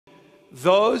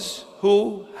those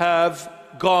who have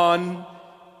gone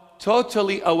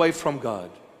totally away from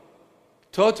God.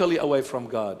 Totally away from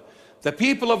God. The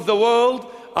people of the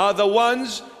world are the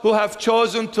ones who have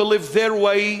chosen to live their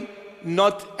way,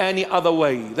 not any other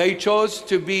way. They chose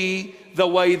to be the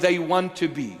way they want to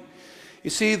be. You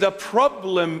see, the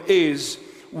problem is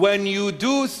when you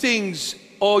do things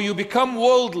or you become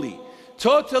worldly,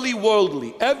 totally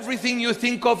worldly, everything you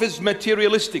think of is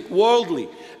materialistic, worldly.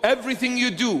 Everything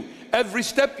you do, every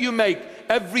step you make,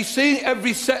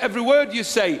 every word you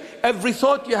say, every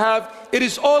thought you have, it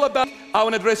is all about, I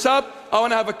want to dress up, I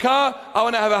want to have a car, I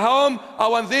want to have a home, I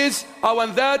want this, I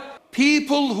want that.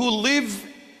 People who live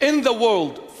in the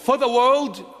world, for the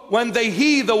world, when they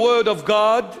hear the word of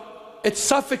God, it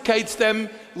suffocates them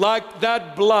like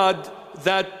that blood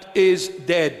that is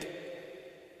dead.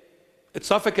 It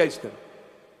suffocates them.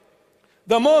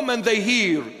 The moment they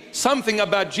hear something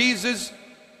about Jesus,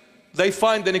 they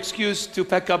find an excuse to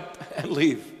pack up and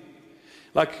leave.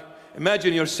 Like,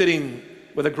 imagine you're sitting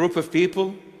with a group of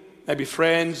people, maybe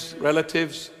friends,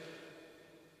 relatives.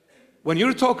 When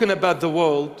you're talking about the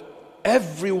world,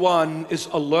 everyone is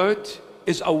alert,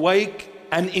 is awake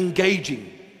and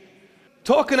engaging.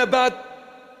 Talking about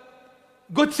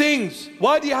good things.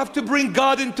 Why do you have to bring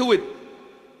God into it?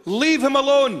 Leave Him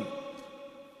alone.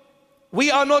 We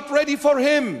are not ready for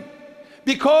Him,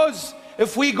 because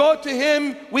if we go to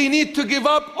Him, we need to give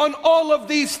up on all of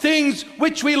these things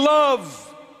which we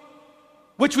love,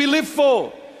 which we live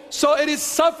for. So it is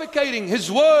suffocating.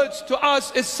 His words to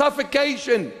us is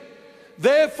suffocation.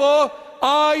 Therefore,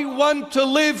 I want to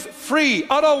live free.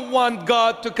 I don't want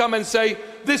God to come and say,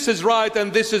 this is right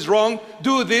and this is wrong.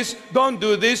 Do this, don't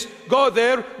do this. Go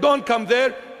there, don't come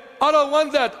there. I don't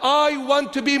want that. I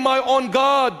want to be my own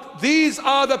God. These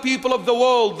are the people of the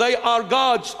world. They are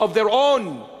gods of their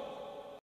own.